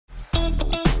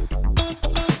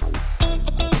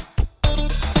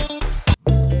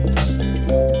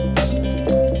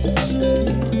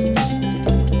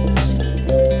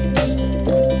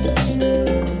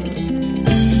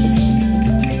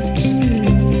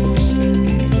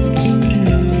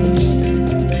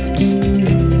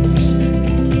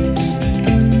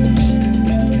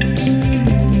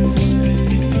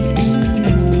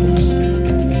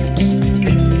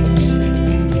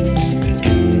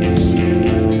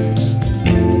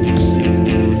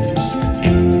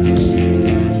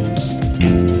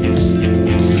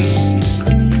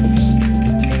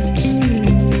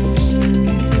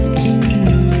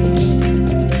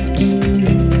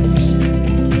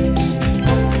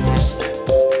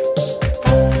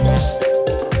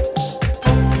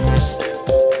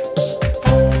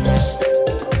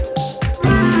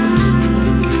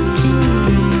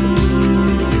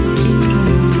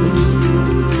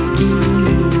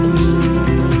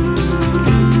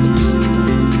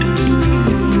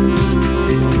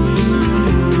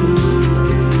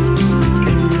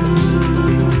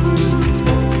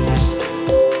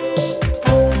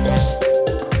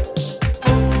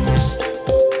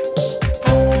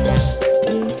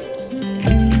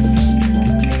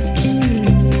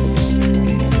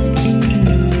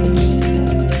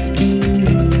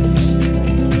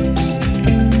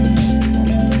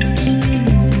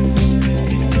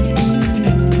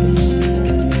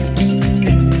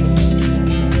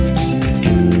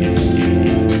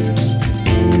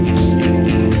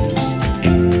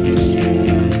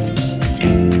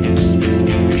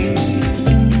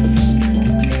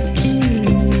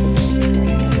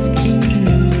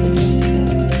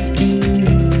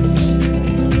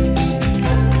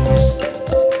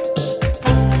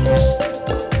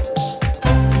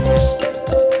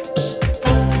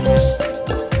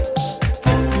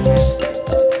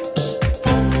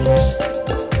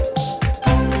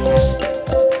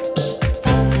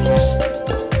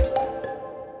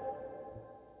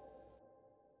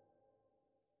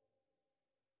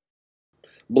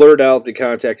blurred out the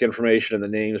contact information and the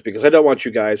names because I don't want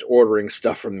you guys ordering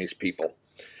stuff from these people.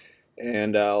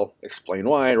 And I'll explain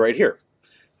why right here.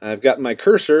 I've got my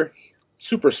cursor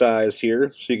supersized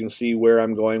here so you can see where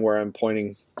I'm going, where I'm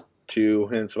pointing to,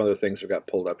 and some other things I've got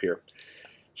pulled up here.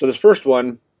 So this first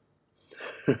one,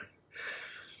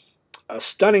 a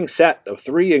stunning set of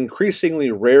 3 increasingly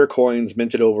rare coins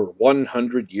minted over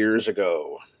 100 years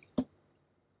ago.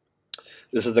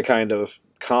 This is the kind of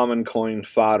common coin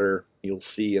fodder you'll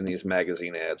see in these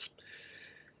magazine ads.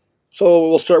 So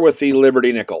we'll start with the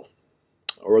Liberty nickel,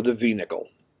 or the V nickel.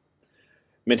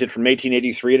 Minted from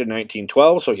 1883 to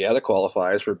 1912, so yeah, that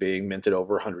qualifies for being minted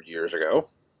over 100 years ago.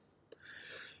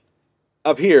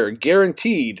 Up here,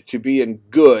 guaranteed to be in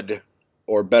good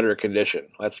or better condition.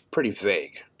 That's pretty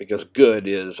vague, because good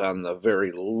is on the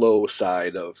very low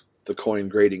side of the coin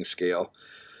grading scale.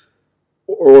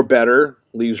 Or better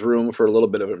leaves room for a little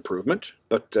bit of improvement,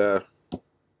 but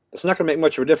it's not going to make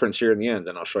much of a difference here in the end,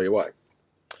 and I'll show you why.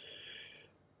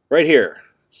 Right here,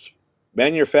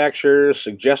 manufacturer's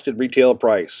suggested retail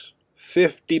price,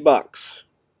 $50.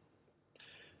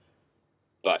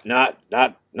 But not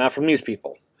from these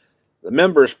people. The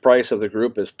members' price of the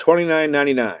group is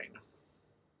 $29.99.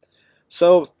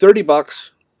 So $30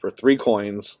 for 3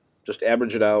 coins. Just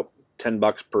average it out,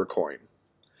 $10 per coin.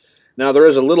 Now there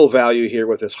is a little value here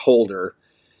with this holder.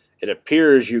 It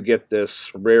appears you get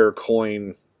this rare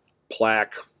coin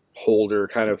plaque holder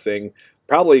kind of thing.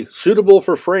 Probably suitable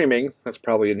for framing. That's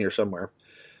probably in here somewhere.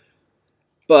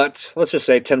 But let's just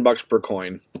say $10 per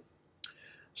coin.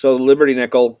 So the Liberty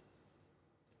nickel.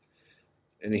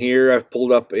 And here I've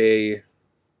pulled up a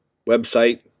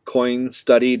website,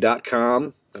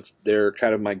 coinstudy.com. That's their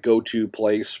kind of my go-to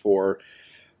place for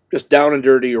just down and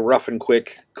dirty, rough and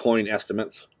quick coin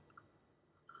estimates.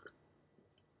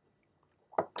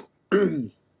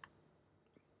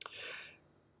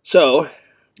 So,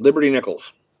 Liberty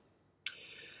nickels.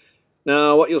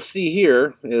 Now, what you'll see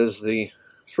here is the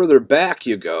further back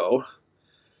you go,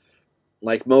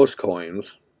 like most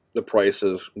coins, the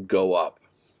prices go up.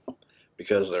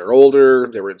 Because they're older,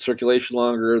 they were in circulation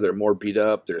longer, they're more beat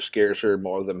up, they're scarcer,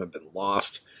 more of them have been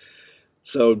lost.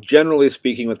 So generally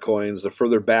speaking with coins, the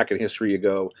further back in history you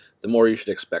go, the more you should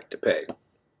expect to pay.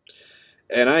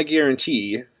 And I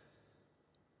guarantee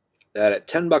that at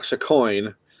 $10 a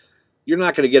coin, you're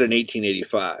not going to get an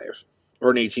 1885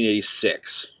 or an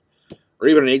 1886 or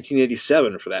even an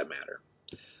 1887 for that matter.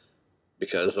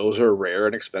 Because those are rare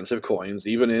and expensive coins,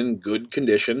 even in good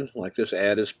condition, like this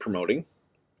ad is promoting.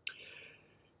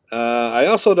 I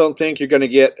also don't think you're going to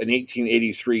get an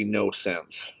 1883 no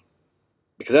cents,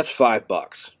 because that's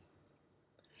 $5.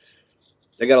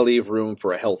 They got to leave room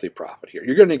for a healthy profit here.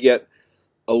 You're going to get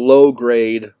a low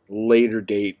grade, later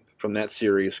date from that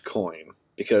series coin,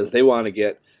 because they want to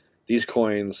get these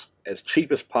coins as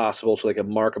cheap as possible so they can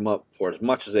mark them up for as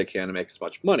much as they can to make as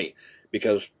much money,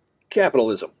 because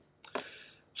capitalism.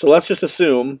 So let's just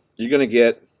assume you're going to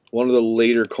get one of the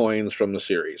later coins from the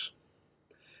series.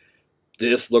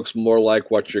 This looks more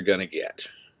like what you're going to get.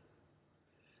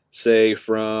 Say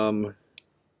from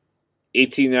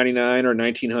 1899 or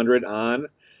 1900 on.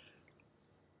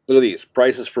 Look at these.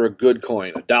 Prices for a good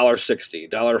coin. $1.60,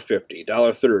 $1.50,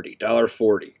 $1.30,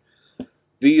 $1.40.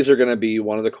 These are going to be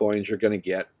one of the coins you're going to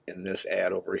get in this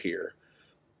ad over here.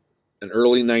 An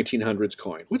early 1900s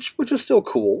coin, which is still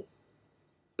cool,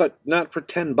 but not for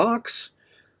 $10.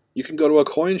 You can go to a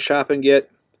coin shop and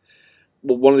get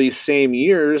one of these same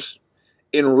years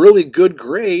in really good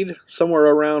grade, somewhere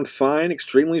around fine,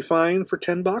 extremely fine for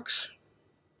 $10.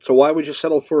 So why would you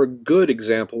settle for a good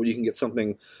example when you can get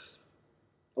something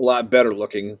a lot better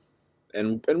looking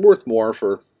and worth more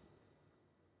for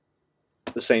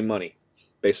the same money,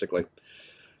 basically?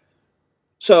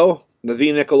 So the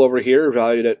V nickel over here,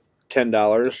 valued at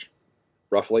 $10,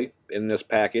 roughly, in this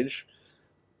package.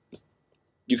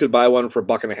 You could buy one for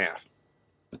 $1.50.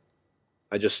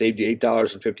 I just saved you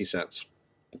 $8.50.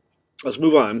 Let's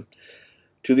move on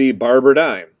to the Barber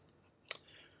dime.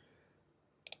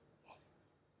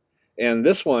 And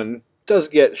this one does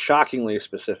get shockingly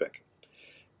specific.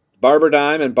 Barber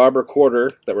dime and Barber quarter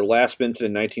that were last minted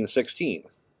in 1916.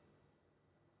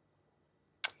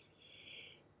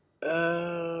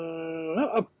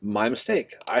 My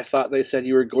mistake. I thought they said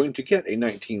you were going to get a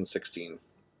 1916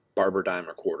 Barber dime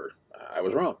or quarter. I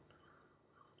was wrong.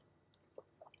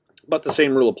 But the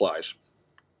same rule applies.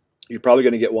 You're probably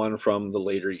going to get one from the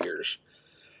later years.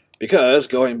 Because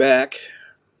going back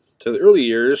to the early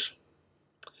years,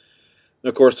 and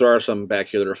of course there are some back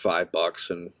here that are $5,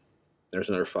 and there's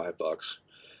another $5.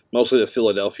 Mostly the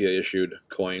Philadelphia issued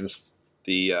coins.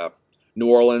 The New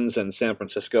Orleans and San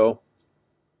Francisco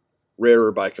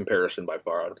rarer by comparison by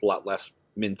far, a lot less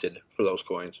minted for those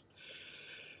coins.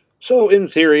 So in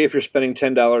theory, if you're spending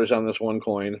 $10 on this one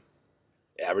coin,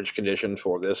 average condition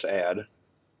for this ad,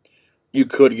 you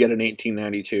could get an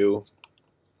 1892.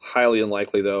 Highly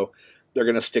unlikely though. They're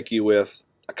going to stick you with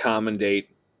a common date,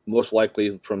 most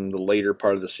likely from the later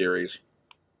part of the series.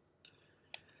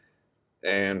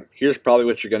 And here's probably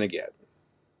what you're going to get.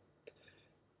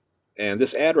 And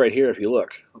this ad right here, if you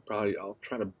look, I'll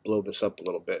try to blow this up a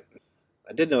little bit.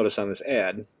 I did notice on this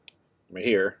ad, right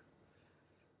here,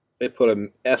 they put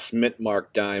an S mint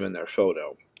mark dime in their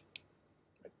photo.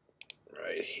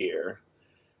 Right here.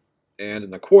 And in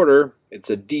the quarter, it's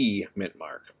a D mint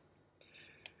mark.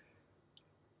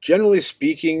 Generally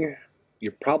speaking,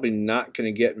 you're probably not going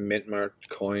to get mint marked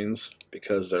coins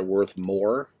because they're worth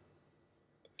more.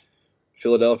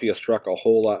 Philadelphia struck a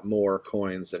whole lot more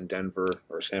coins than Denver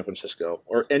or San Francisco,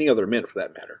 or any other mint for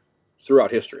that matter, throughout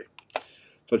history.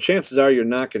 So chances are you're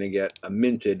not going to get a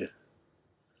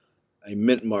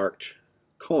mint-marked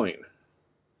coin.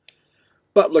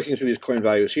 But looking through these coin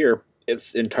values here,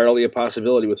 it's entirely a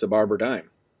possibility with the Barber dime.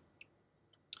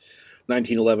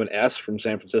 1911S from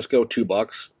San Francisco,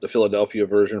 $2. The Philadelphia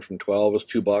version from 12 is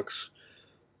 $2. In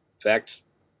fact,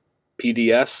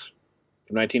 PDS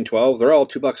from 1912, they're all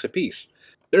 $2 a piece.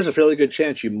 There's a fairly good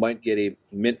chance you might get a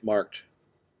mint-marked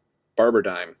Barber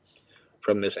dime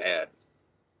from this ad.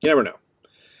 You never know.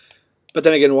 But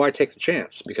then again, why take the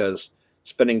chance? Because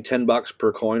spending $10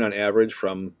 per coin on average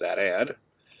from that ad,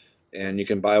 and you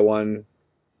can buy one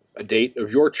a date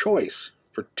of your choice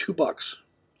for $2,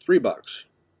 $3,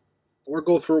 or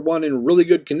go for one in really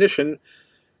good condition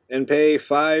and pay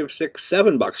 $5, $6,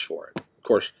 $7 for it. Of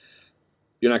course,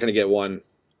 you're not going to get one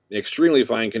in extremely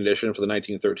fine condition for the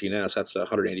 1913S. That's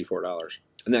 $184.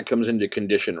 And that comes into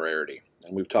condition rarity.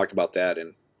 And we've talked about that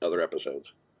in other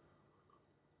episodes.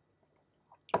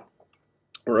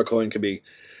 Or a coin could be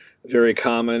very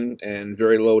common and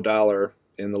very low dollar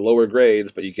in the lower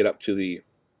grades, but you get up to the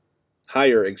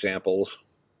higher examples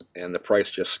and the price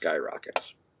just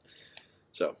skyrockets.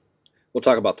 So we'll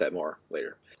talk about that more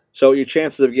later. So your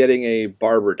chances of getting a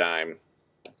Barber dime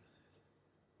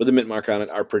with a mint mark on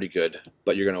it are pretty good,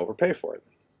 but you're going to overpay for it.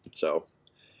 So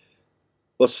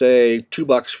let's say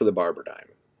 $2 for the Barber dime.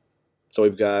 So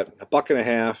we've got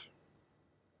 $1.50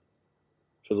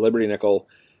 for the Liberty nickel,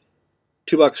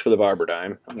 $2 for the Barber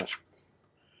dime. I'm going to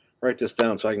write this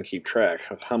down so I can keep track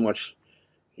of how much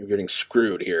you're getting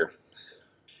screwed here.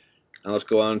 Now let's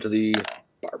go on to the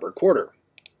Barber quarter.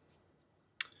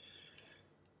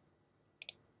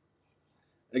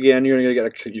 Again, you're going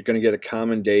to get a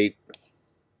common date.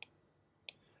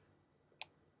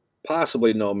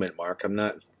 Possibly no mint mark. I'm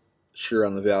not sure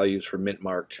on the values for mint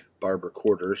marked Barber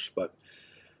quarters, but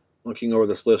looking over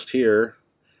this list here,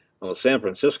 well, San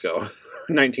Francisco,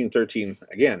 1913,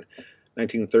 again,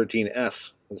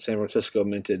 1913S, the San Francisco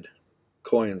minted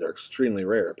coins are extremely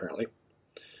rare, apparently.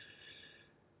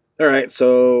 All right,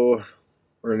 so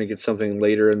we're going to get something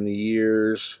later in the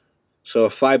years. So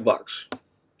 $5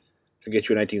 to get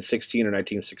you a 1916 or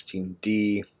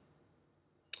 1916D.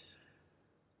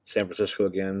 San Francisco,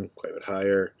 again, quite a bit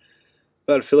higher.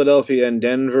 But Philadelphia and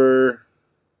Denver,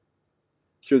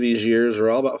 through these years, are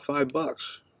all about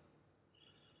 $5.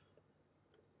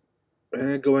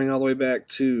 And going all the way back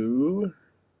to,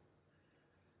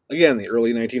 again, the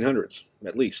early 1900s,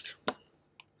 at least.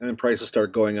 And then prices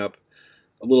start going up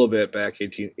a little bit back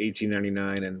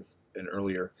 1899 and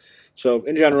earlier. So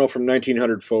in general, from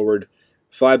 1900 forward,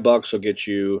 $5 will get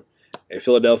you a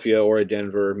Philadelphia or a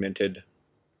Denver minted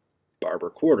Barber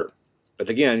quarter. But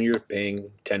again, you're paying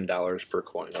 $10 per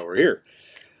coin over here.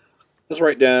 Let's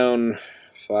write down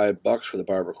 $5 for the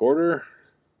Barber quarter.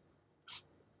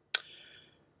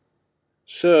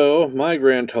 So my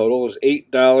grand total is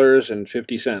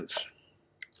 $8.50.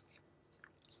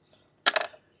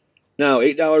 Now,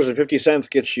 $8.50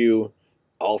 gets you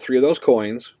all three of those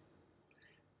coins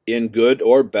in good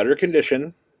or better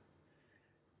condition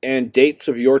and dates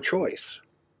of your choice.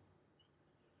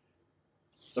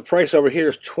 The price over here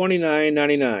is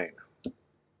 $29.99.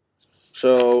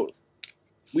 So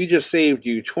we just saved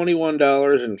you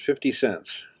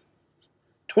 $21.50.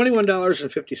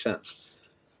 $21.50.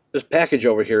 This package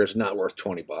over here is not worth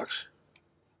 $20.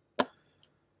 So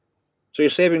you're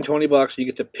saving $20. You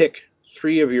get to pick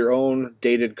 3 of your own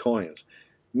dated coins.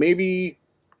 Maybe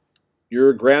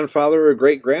your grandfather or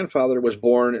great-grandfather was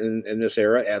born in this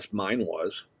era, as mine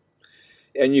was,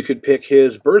 and you could pick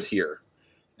his birth year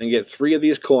and get 3 of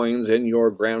these coins in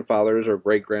your grandfather's or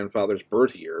great-grandfather's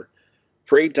birth year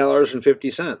for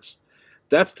 $8.50.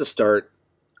 That's the start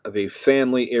of a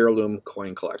family heirloom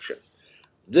coin collection.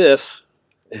 This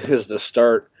is the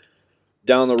start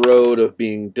down the road of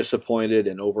being disappointed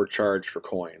and overcharged for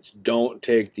coins. Don't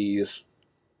take these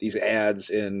ads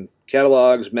in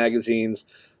catalogs, magazines,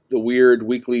 the weird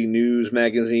weekly news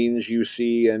magazines you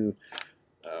see in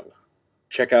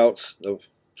checkouts of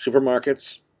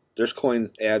supermarkets. There's coin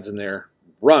ads in there.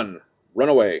 Run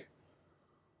away.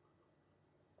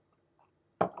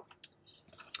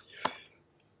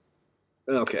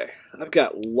 Okay, I've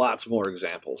got lots more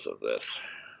examples of this.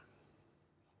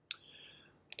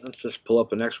 Let's just pull up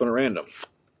the next one at random.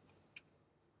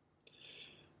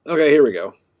 Okay, here we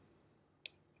go.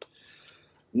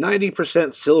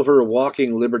 90% silver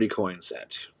Walking Liberty coin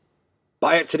set.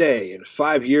 Buy it today. In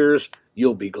 5 years,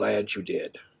 you'll be glad you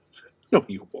did. No,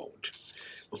 you won't.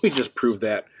 We just proved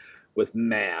that with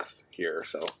math here,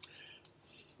 so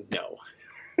no.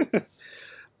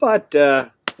 But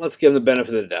let's give them the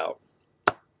benefit of the doubt.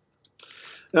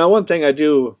 Now, one thing I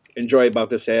do enjoy about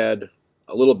this ad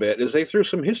a little bit is they threw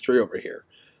some history over here.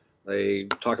 They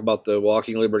talk about the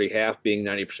Walking Liberty half being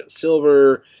 90%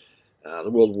 silver, the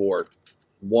World War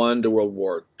I to World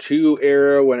War II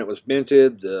era when it was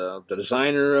minted, the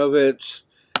designer of it.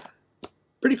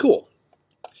 Pretty cool.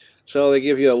 So they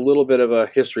give you a little bit of a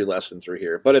history lesson through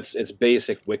here, but it's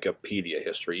basic Wikipedia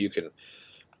history. You can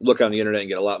look on the internet and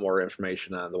get a lot more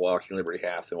information on the Walking Liberty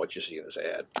half than what you see in this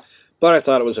ad. But I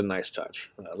thought it was a nice touch,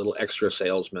 a little extra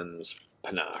salesman's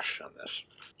panache on this.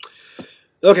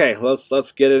 Okay,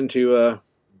 let's get into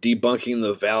debunking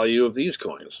the value of these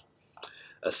coins.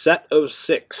 A set of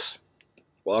 6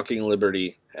 Walking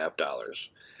Liberty $50.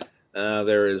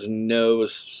 There is no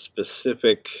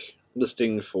specific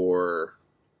listing for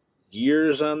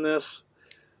years on this,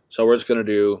 so we're just going to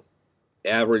do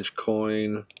average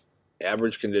coin,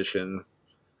 average condition,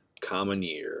 common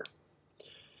year.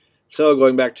 So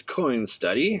going back to Coin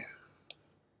Study,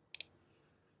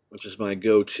 which is my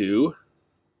go-to,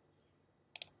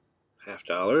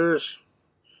 $50,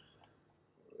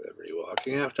 Liberty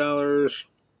Walking $50.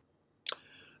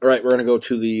 All right, we're going to go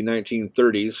to the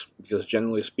 1930s, because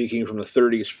generally speaking, from the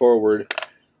 30s forward,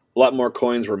 a lot more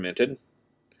coins were minted.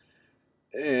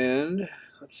 And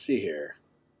let's see here.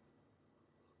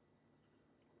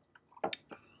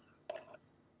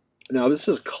 Now, this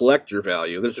is collector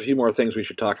value. There's a few more things we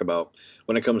should talk about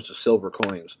when it comes to silver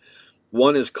coins.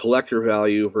 One is collector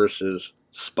value versus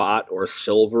spot or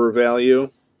silver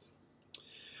value.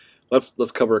 Let's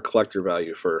cover collector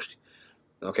value first.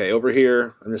 Okay, over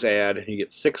here on this ad, you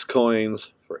get 6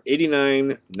 coins for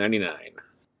 $89.99.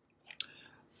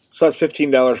 So that's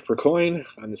 $15 per coin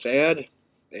on this ad.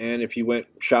 And if you went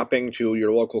shopping to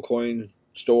your local coin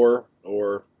store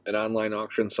or an online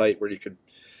auction site where you could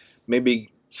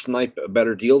maybe snipe a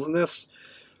better deal than this,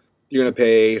 you're going to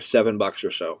pay $7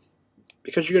 or so,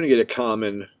 because you're going to get a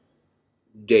common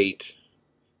date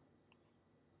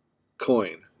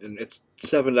coin, and it's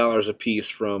 $7 a piece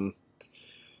from,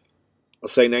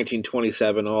 let's say,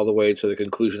 1927 all the way to the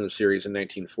conclusion of the series in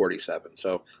 1947.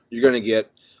 So you're going to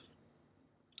get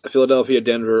a Philadelphia,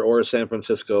 Denver, or a San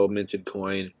Francisco minted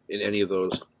coin in any of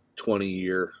those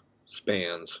 20-year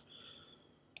spans,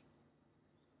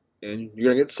 and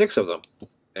you're going to get 6 of them.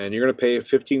 And you're going to pay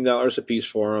 $15 a piece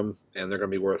for them, and they're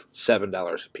going to be worth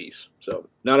 $7 a piece. So,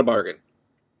 not a bargain.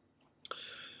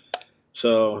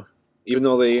 So, even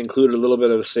though they included a little bit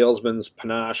of salesman's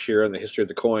panache here in the history of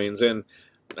the coins, and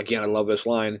again, I love this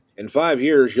line, in 5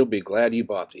 years, you'll be glad you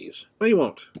bought these. No, you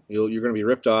won't. You're going to be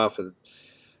ripped off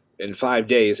in 5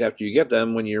 days after you get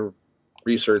them when you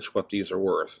research what these are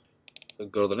worth. We'll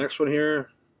go to the next one here.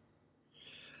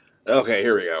 Okay,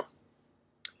 here we go.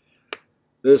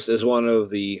 This is one of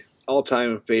the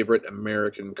all-time favorite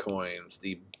American coins,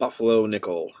 the Buffalo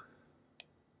nickel.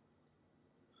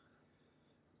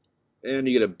 And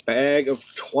you get a bag of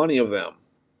 20 of them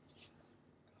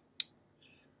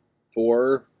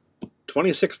for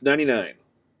 $26.99.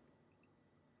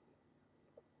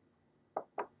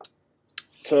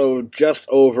 So just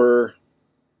over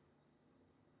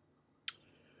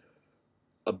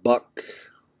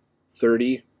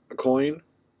 $1.30 a coin.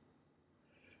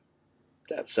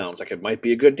 That sounds like it might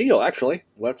be a good deal, actually.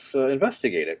 Let's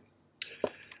investigate it.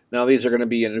 Now, these are going to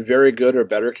be in very good or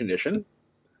better condition.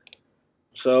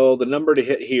 So the number to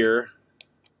hit here,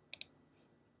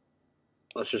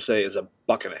 let's just say, is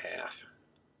 $1.50.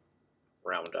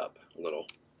 Round up a little.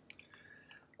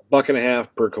 $1.50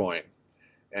 per coin.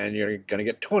 And you're going to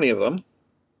get 20 of them.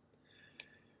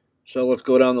 So let's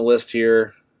go down the list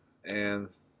here. And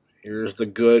here's the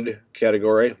good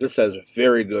category. This says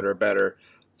very good or better.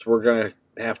 So we're going to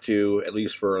have to, at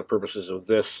least for the purposes of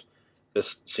this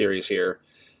series here,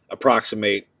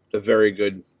 approximate the very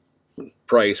good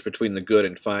price between the good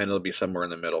and fine. It'll be somewhere in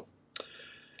the middle.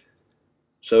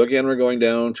 So again, we're going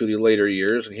down to the later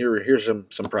years, and here's some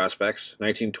prospects.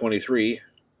 1923,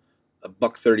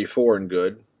 $1.34 in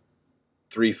good,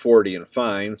 $3.40 in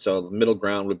fine. So the middle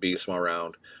ground would be somewhere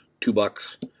around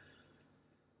 $2.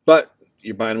 But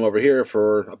you're buying them over here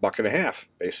for $1.50,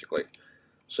 basically.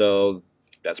 So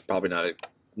that's probably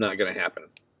not going to happen.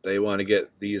 They want to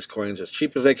get these coins as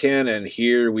cheap as they can, and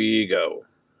here we go.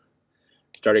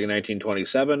 Starting in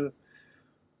 1927,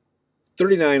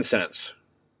 39 cents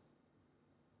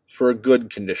for a good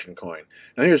condition coin.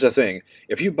 Now here's the thing.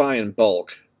 If you buy in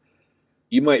bulk,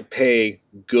 you might pay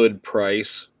good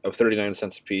price of 39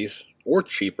 cents a piece or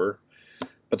cheaper,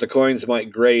 but the coins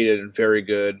might grade in very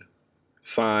good,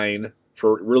 fine,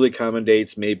 for really common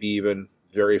dates, maybe even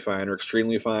very fine or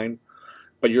extremely fine,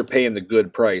 but you're paying the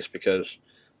good price because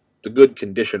the good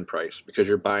condition price because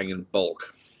you're buying in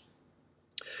bulk.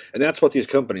 And that's what these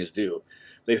companies do.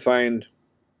 They find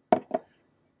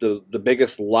the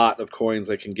biggest lot of coins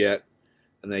they can get,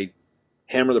 and they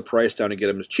hammer the price down to get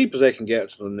them as cheap as they can get,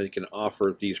 so then they can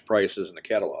offer these prices in the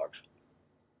catalogs.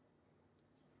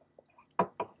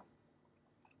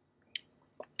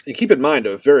 And keep in mind,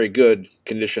 a very good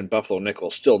condition Buffalo nickel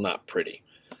is still not pretty.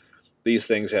 These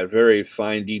things had very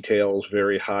fine details,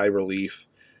 very high relief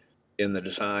in the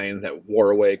design that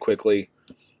wore away quickly.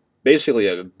 Basically,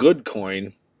 a good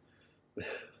coin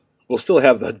will still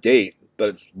have the date, but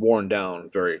it's worn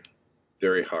down very,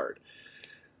 very hard.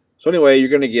 So anyway, you're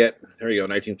going to get, there you go,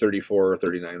 1934 or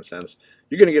 39 cents.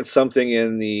 You're going to get something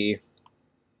in the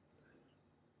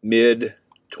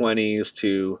mid-20s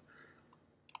to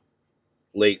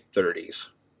late 30s.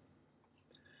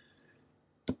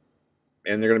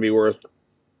 And they're going to be worth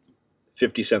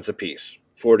 50 cents a piece,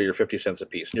 40 or 50 cents a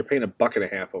piece. And you're paying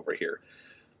 $1.50 over here.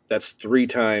 That's 3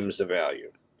 times the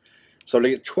value. So to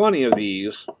get 20 of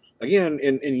these, again,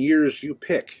 in years you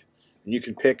pick. And you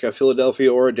can pick a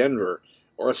Philadelphia or a Denver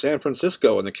or a San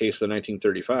Francisco in the case of the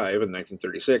 1935 and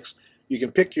 1936. You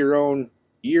can pick your own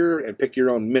year and pick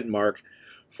your own mint mark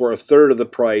for a third of the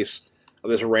price of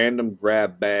this random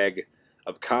grab bag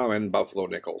of common Buffalo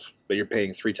nickels that you're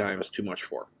paying 3 times too much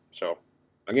for. So,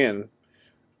 again,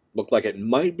 looked like it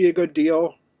might be a good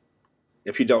deal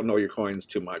if you don't know your coins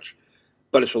too much,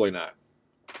 but it's really not.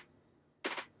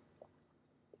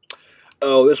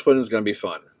 Oh, this one is going to be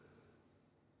fun.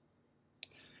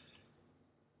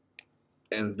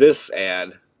 And this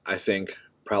ad, I think,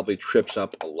 probably trips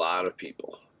up a lot of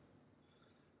people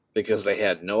because they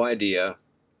had no idea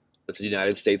that the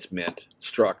United States Mint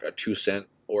struck a 2-cent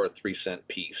or a 3-cent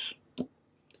piece.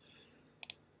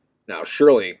 Now,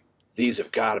 surely these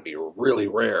have got to be really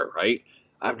rare, right?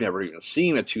 I've never even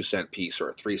seen a 2-cent piece or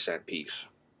a 3-cent piece.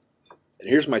 And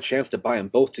here's my chance to buy them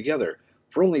both together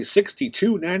for only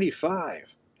 $62.95.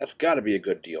 That's got to be a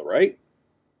good deal, right?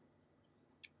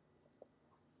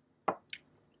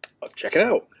 Let's check it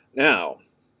out. Now,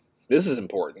 this is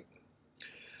important.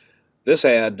 This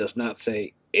ad does not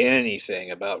say anything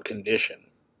about condition.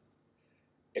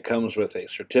 It comes with a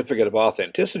certificate of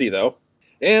authenticity, though.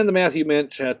 And the Matthew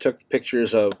Mint took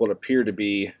pictures of what appear to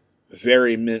be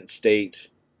very mint state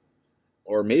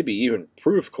or maybe even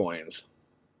proof coins.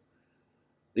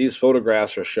 These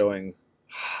photographs are showing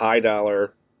high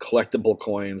dollar collectible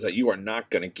coins that you are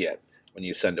not going to get when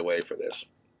you send away for this.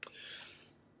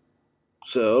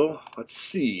 So, let's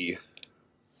see.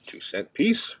 2-cent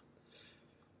piece.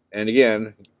 And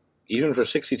again, even for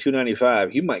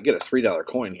 $62.95, you might get a $3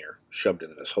 coin here shoved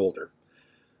in this holder.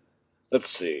 Let's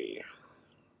see.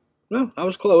 Well, I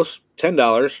was close.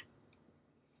 $10.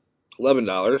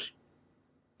 $11.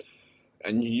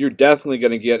 And you're definitely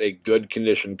going to get a good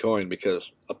condition coin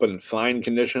because up in fine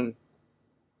condition,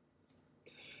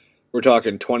 we're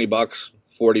talking $20,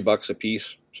 $40 a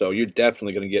piece. So you're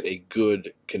definitely going to get a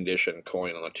good condition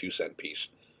coin on a 2-cent piece.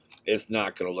 It's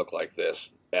not going to look like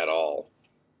this at all.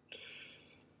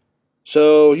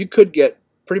 So you could get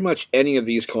pretty much any of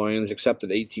these coins except an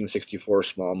 1864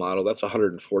 small model. That's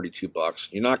 $142.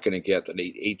 You're not going to get an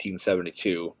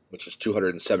 1872, which is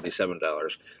 $277.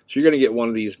 So you're going to get one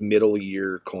of these middle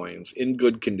year coins in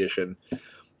good condition.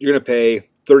 You're going to pay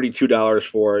 $32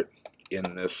 for it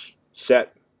in this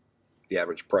set. The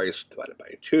average price divided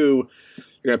by 2.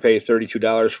 You're going to pay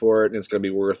 $32 for it, and it's going to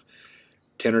be worth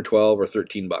 10 or 12 or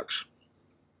 13 bucks.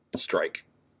 Strike.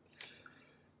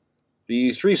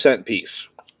 The 3-cent piece.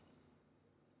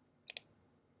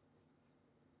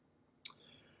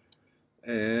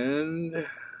 And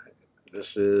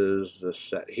this is the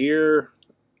set here.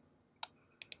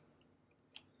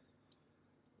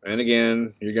 And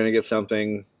again, you're going to get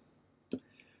something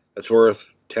that's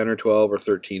worth 10 or 12 or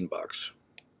 13 bucks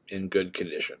in good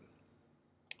condition.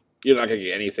 You're not going to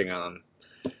get anything on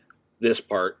this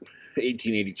part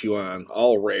 1882 on,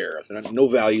 all rare. No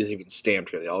values even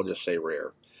stamped here. They all just say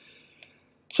rare.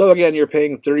 So again, you're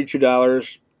paying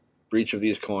 $32 for each of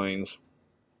these coins,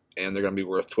 and they're going to be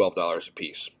worth $12 a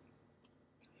piece.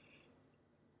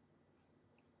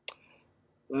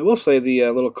 I will say the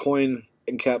little coin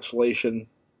encapsulation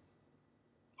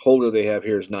holder they have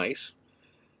here is nice.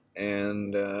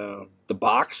 And the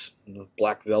box, the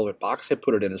black velvet box they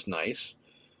put it in, is nice.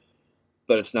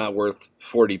 But it's not worth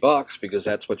 $40 because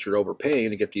that's what you're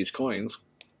overpaying to get these coins.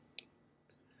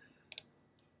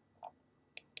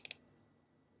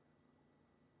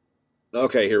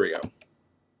 Okay, here we go.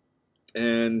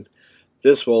 And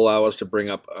this will allow us to bring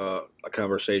up a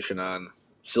conversation on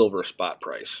silver spot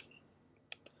price.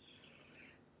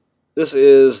 This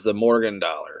is the Morgan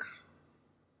dollar.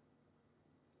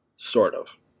 Sort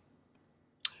of.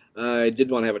 I did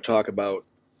want to have a talk about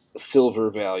silver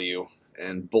value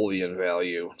and bullion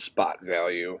value, spot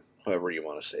value, however you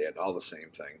want to say it, all the same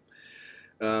thing.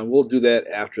 We'll do that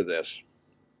after this.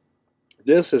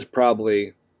 This is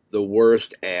probably the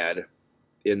worst ad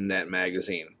in that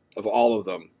magazine. Of all of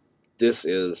them, this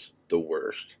is the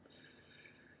worst.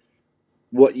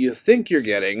 What you think you're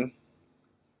getting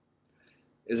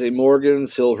is a Morgan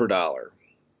silver dollar.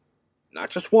 Not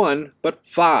just one, but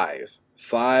five.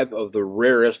 5 of the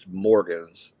rarest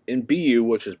Morgans in BU,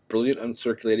 which is brilliant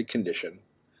uncirculated condition,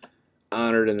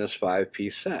 honored in this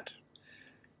 5-piece set.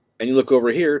 And you look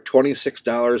over here,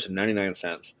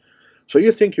 $26.99. So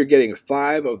you think you're getting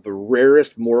 5 of the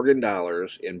rarest Morgan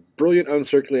dollars in brilliant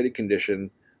uncirculated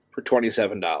condition for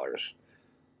 $27.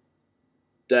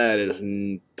 That is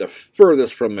the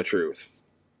furthest from the truth.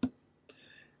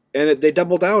 And they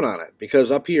double down on it, because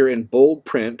up here in bold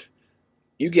print,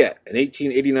 you get an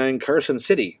 1889 Carson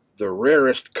City, the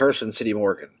rarest Carson City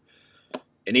Morgan.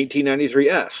 An 1893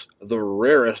 S, the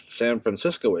rarest San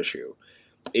Francisco issue.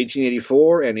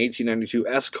 1884 and 1892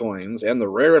 S coins, and the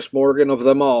rarest Morgan of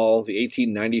them all, the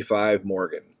 1895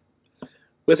 Morgan.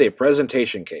 With a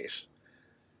presentation case.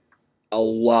 A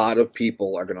lot of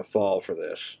people are going to fall for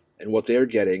this. And what they're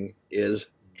getting is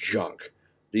junk.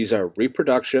 These are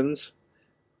reproductions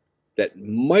that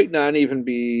might not even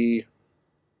be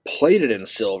plated in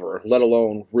silver, let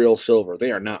alone real silver.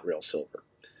 They are not real silver.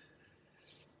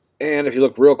 And if you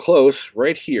look real close,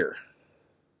 right here,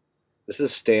 this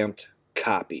is stamped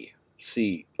copy.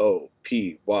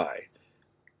 C-O-P-Y.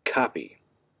 Copy.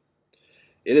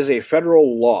 It is a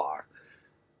federal law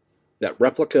that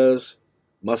replicas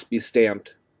must be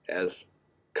stamped as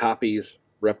copies,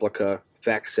 replica,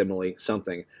 facsimile,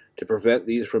 something, to prevent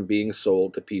these from being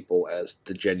sold to people as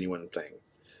the genuine thing.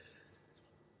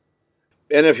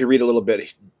 And if you read a little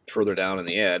bit further down in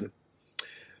the ad,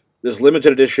 this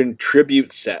limited edition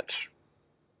tribute set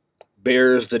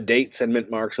bears the dates and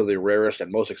mint marks of the rarest and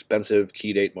most expensive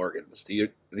key date Morgans.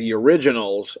 The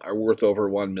originals are worth over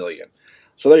 $1 million.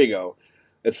 So there you go.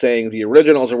 It's saying the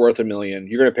originals are worth $1 million.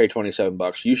 You're going to pay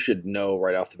 $27. You should know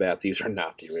right off the bat these are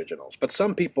not the originals. But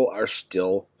some people are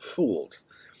still fooled.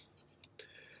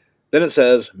 Then it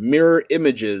says mirror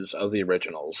images of the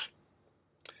originals.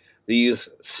 These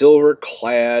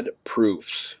silver-clad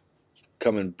proofs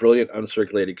come in brilliant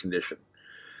uncirculated condition.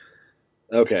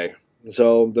 Okay,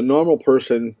 so the normal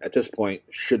person at this point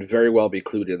should very well be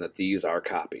clued in that these are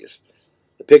copies.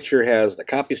 The picture has the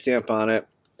copy stamp on it.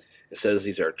 It says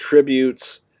these are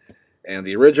tributes, and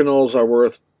the originals are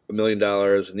worth $1 million,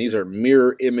 and these are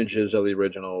mirror images of the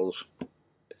originals.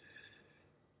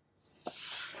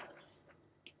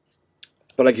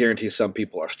 But I guarantee some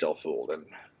people are still fooled, and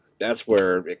that's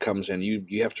where it comes in.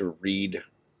 You have to read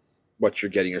what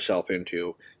you're getting yourself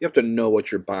into. You have to know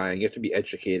what you're buying. You have to be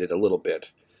educated a little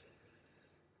bit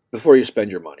before you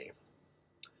spend your money.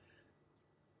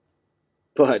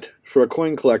 But for a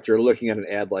coin collector looking at an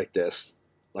ad like this,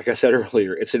 like I said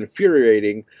earlier, it's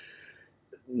infuriating.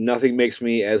 Nothing makes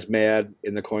me as mad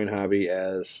in the coin hobby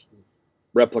as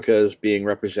replicas being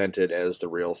represented as the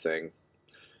real thing.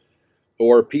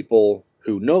 Or people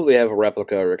who know they have a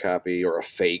replica or a copy or a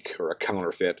fake or a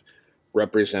counterfeit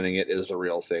representing it as the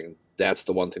real thing. That's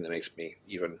the one thing that makes me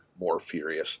even more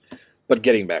furious. But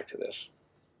getting back to this.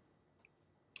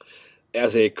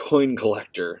 As a coin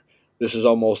collector, this is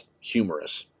almost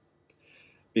humorous,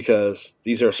 because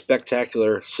these are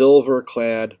spectacular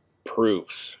silver-clad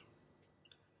proofs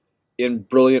in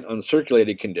brilliant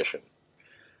uncirculated condition.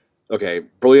 Okay,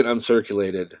 brilliant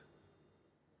uncirculated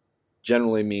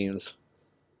generally means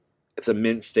it's a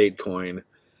mint state coin,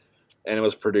 and it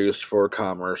was produced for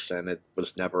commerce, and it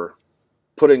was never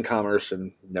put in commerce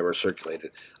and never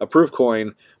circulated. A proof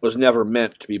coin was never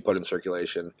meant to be put in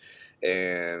circulation,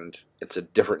 and it's a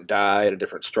different die and a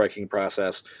different striking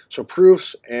process. So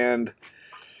proofs and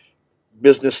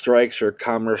business strikes or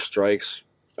commerce strikes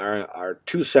are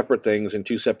two separate things in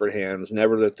two separate hands,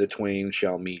 never that the twain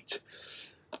shall meet.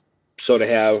 So to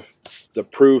have the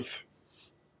proof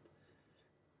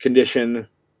condition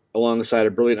alongside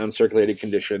a brilliant uncirculated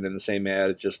condition in the same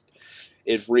ad,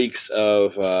 it reeks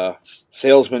of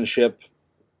salesmanship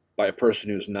by a person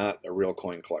who's not a real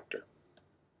coin collector.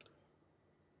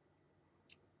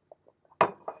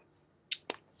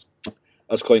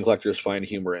 Us coin collectors find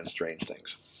humor in strange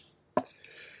things.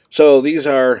 So these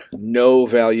are no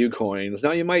value coins.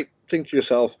 Now you might think to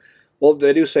yourself, well,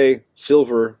 they do say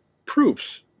silver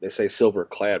proofs. They say silver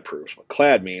clad proofs. What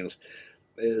clad means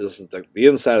is that the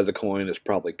inside of the coin is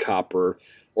probably copper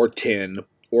or tin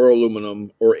or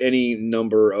aluminum or any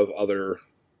number of other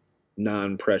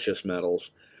non-precious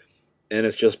metals. And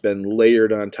it's just been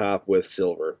layered on top with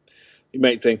silver. You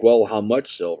might think, well, how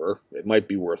much silver? It might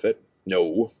be worth it.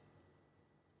 No.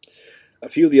 A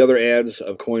few of the other ads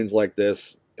of coins like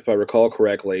this, if I recall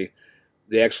correctly,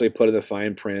 they actually put in the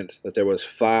fine print that there was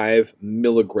 5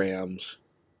 milligrams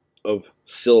of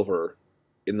silver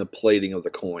in the plating of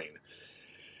the coin.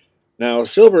 Now,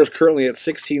 silver is currently at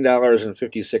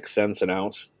 $16.56 an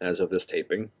ounce as of this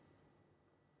taping.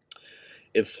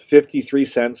 It's 53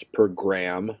 cents per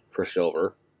gram for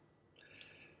silver.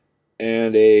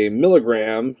 And a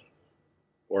milligram,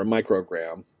 or a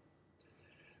microgram,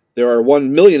 there are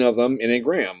 1 million of them in a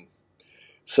gram.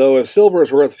 So if silver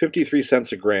is worth 53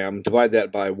 cents a gram, divide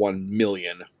that by 1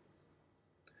 million.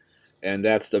 And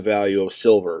that's the value of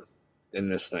silver in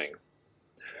this thing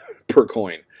per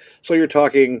coin. So you're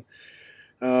talking,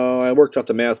 I worked out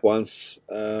the math once.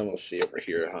 Let's see over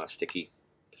here, sticky.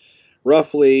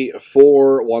 Roughly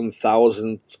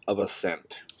 4/1000th of a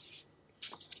cent.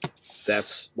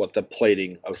 That's what the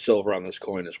plating of silver on this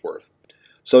coin is worth.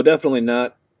 So definitely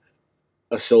not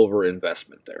a silver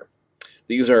investment there.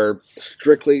 These are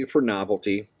strictly for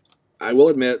novelty. I will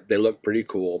admit they look pretty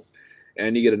cool.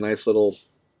 And you get a nice little,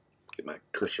 get my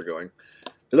cursor going.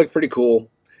 They look pretty cool.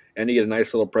 And you get a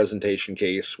nice little presentation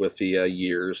case with the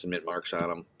years and mint marks on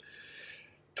them.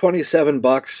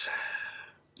 $27.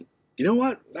 You know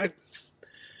what?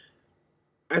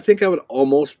 I think I would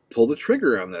almost pull the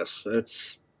trigger on this.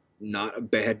 It's not a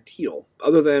bad deal.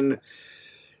 Other than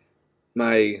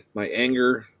my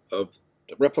anger of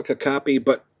the replica copy,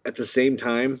 but at the same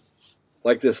time,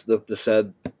 like this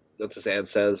ad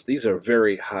says, these are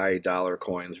very high dollar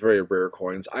coins, very rare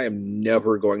coins. I am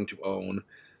never going to own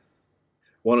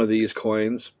one of these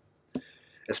coins,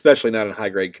 especially not in high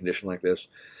grade condition like this.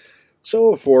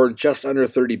 So for just under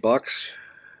 $30,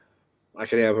 I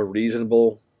can have a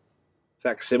reasonable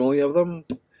facsimile of them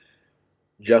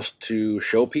just to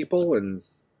show people, and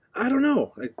I don't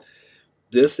know.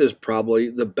 This is probably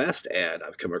the best ad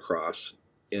I've come across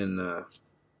in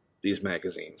these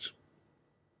magazines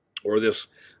or this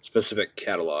specific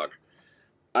catalog.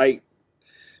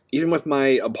 Even with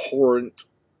my abhorrent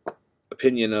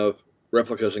opinion of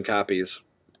replicas and copies,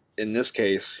 in this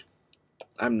case,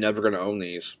 I'm never going to own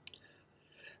these.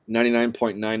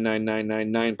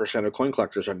 99.99999% of coin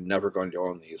collectors are never going to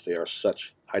own these. They are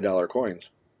such high dollar coins.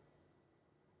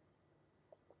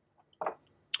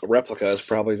 A replica is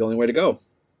probably the only way to go.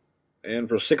 And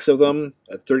for 6 of them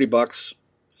at $30,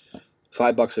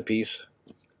 $5 a piece.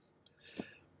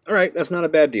 All right, that's not a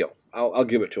bad deal. I'll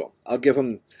give it to them. I'll give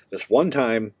them this one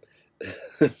time.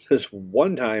 This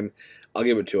one time, I'll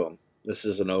give it to them. This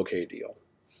is an okay deal.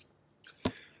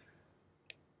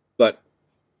 But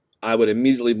I would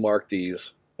immediately mark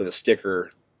these with a sticker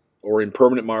or in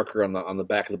permanent marker on the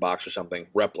back of the box or something,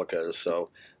 replicas, so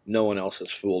no one else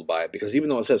is fooled by it. Because even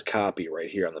though it says copy right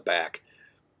here on the back,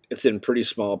 it's in pretty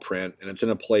small print, and it's in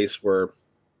a place where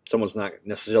someone's not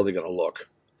necessarily going to look.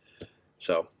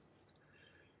 So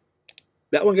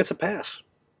that one gets a pass.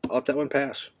 I'll let that one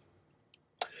pass.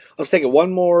 Let's take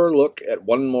one more look at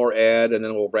one more ad, and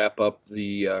then we'll wrap up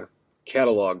the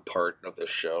catalog part of this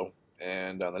show.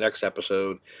 And on the next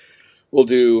episode, we'll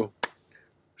do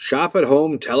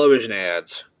shop-at-home television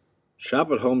ads.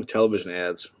 Shop-at-home television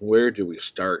ads. Where do we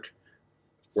start?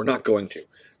 We're not going to.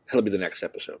 That'll be the next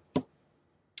episode.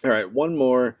 All right, one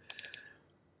more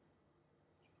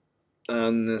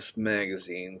on this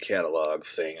magazine catalog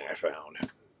thing I found.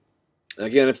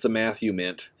 Again, it's the Matthew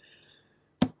Mint.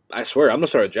 I swear, I'm going to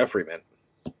start a Jeffrey Mint.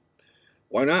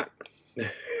 Why not?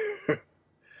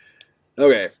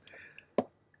 Okay.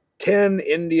 10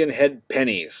 Indian head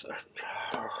pennies.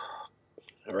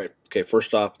 All right. Okay,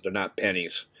 first off, they're not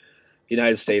pennies. The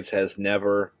United States has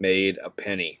never made a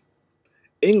penny.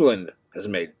 England has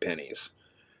made pennies.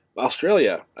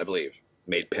 Australia, I believe,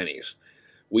 made pennies.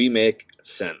 We make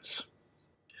cents.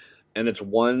 And it's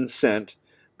 1 cent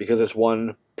because it's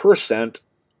one percent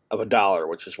of a dollar,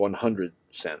 which is 100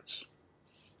 cents.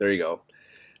 There you go.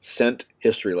 Cent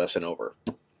history lesson over.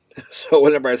 So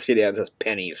whenever I see the ad that says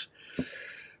pennies,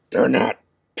 they're not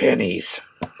pennies.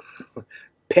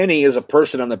 Penny is a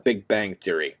person on the Big Bang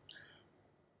Theory.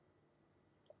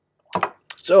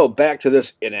 So back to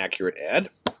this inaccurate ad.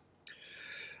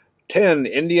 10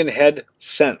 Indian head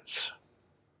cents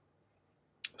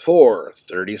for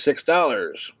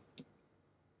 $36.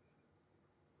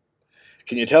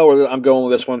 Can you tell where I'm going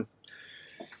with this one?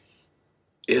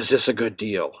 Is this a good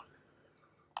deal?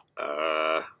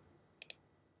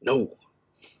 No.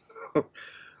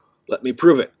 Let me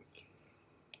prove it.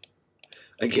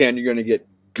 Again, you're going to get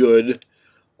good,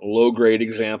 low-grade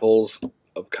examples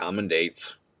of common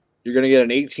dates. You're going to get an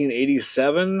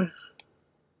 1887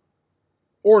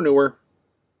 or newer,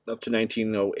 up to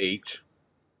 1908.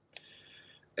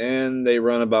 And they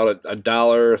run about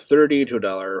 $1.30 to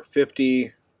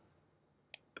 $1.50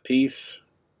 a piece.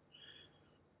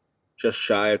 Just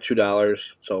shy of $2.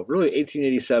 So really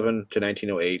 1887 to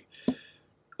 1908.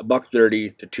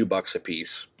 $1.30 to $2 a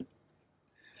piece.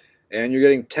 And you're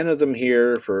getting 10 of them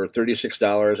here for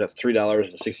 $36. That's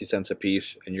 $3.60 a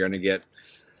piece. And you're going to get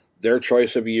their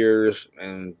choice of years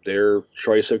and their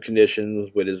choice of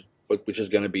conditions, which is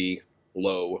going to be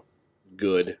low,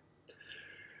 good.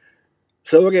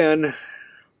 So again,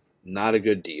 not a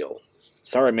good deal.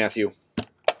 Sorry, Matthew.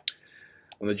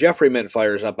 When the Jeffrey Mint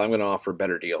fires up, I'm going to offer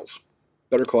better deals.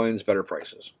 Better coins, better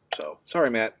prices. So, sorry,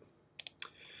 Matt.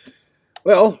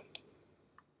 Well,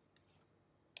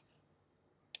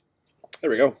 there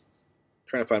we go.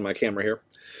 Trying to find my camera here.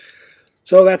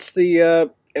 So that's the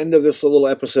end of this little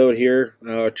episode here.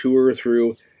 Tour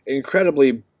through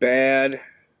incredibly bad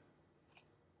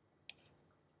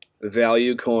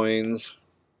value coins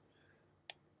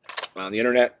on the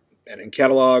internet and in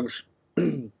catalogs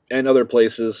and other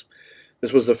places.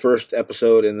 This was the first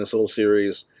episode in this little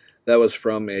series that was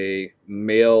from a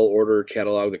mail order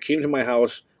catalog that came to my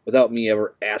house without me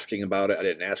ever asking about it. I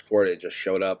didn't ask for it. It just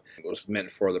showed up. It was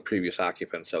meant for the previous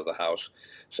occupants of the house.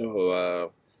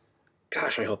 So,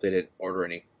 gosh, I hope they didn't order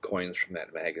any coins from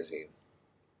that magazine.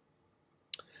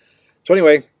 So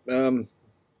anyway,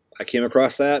 I came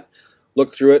across that,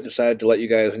 looked through it, decided to let you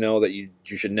guys know that you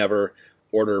should never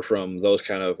order from those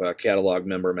kind of catalog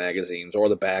member magazines or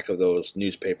the back of those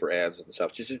newspaper ads and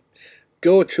stuff. Just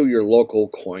go to your local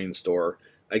coin store.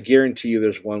 I guarantee you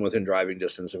there's one within driving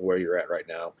distance of where you're at right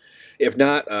now. If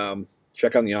not,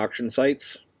 check on the auction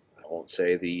sites. I won't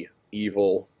say the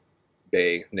evil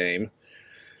Bay name.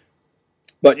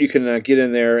 But you can get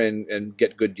in there and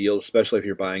get good deals, especially if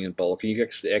you're buying in bulk. And you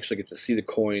actually get to see the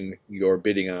coin you're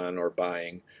bidding on or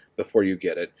buying before you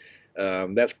get it.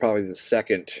 That's probably the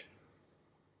second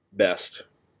best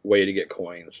way to get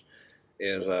coins,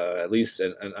 is at least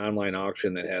an online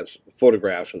auction that has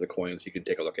photographs of the coins you can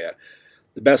take a look at.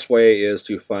 The best way is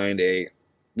to find a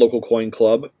local coin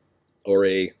club or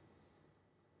a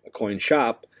coin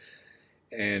shop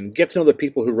and get to know the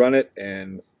people who run it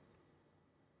and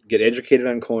get educated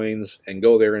on coins and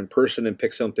go there in person and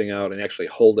pick something out and actually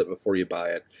hold it before you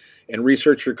buy it. And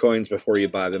research your coins before you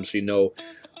buy them so you know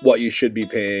what you should be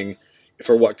paying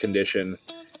for what condition,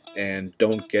 and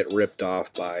don't get ripped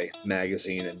off by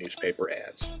magazine and newspaper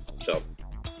ads. So,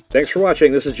 thanks for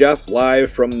watching. This is Jeff,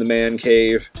 live from the Man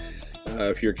Cave.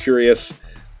 If you're curious,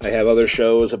 I have other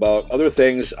shows about other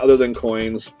things other than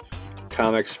coins,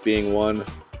 comics being one,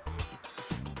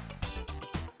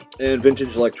 and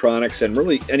vintage electronics, and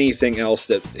really anything else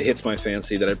that hits my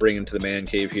fancy that I bring into the Man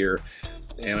Cave here.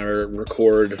 And I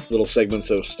record little segments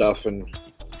of stuff. And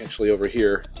actually over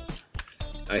here,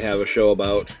 I have a show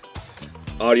about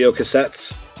audio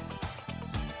cassettes.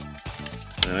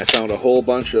 And I found a whole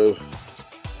bunch of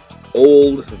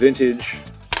old, vintage,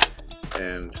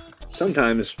 and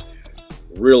sometimes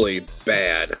really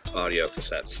bad audio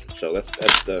cassettes. So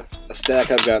that's a stack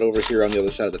I've got over here on the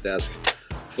other side of the desk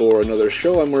for another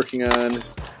show I'm working on.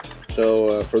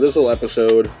 So for this little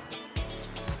episode,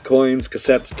 coins,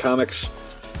 cassettes, comics,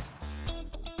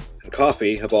 and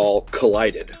coffee have all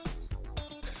collided.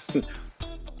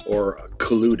 Or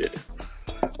colluded.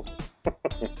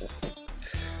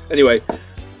 Anyway,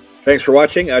 thanks for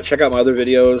watching. Check out my other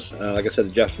videos. Like I said,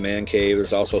 the Jeff's Man Cave.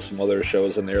 There's also some other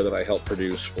shows in there that I help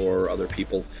produce for other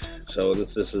people. So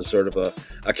this is sort of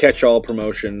a catch-all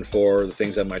promotion for the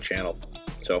things on my channel.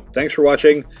 So thanks for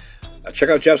watching. Check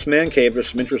out Jeff's Man Cave. There's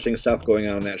some interesting stuff going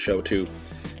on in that show too.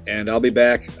 And I'll be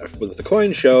back with the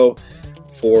coin show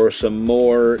for some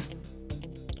more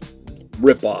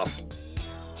rip-off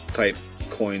type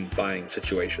coin buying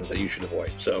situations that you should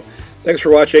avoid. So thanks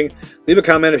for watching. Leave a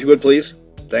comment if you would, please.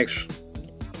 Thanks.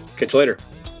 Catch you later.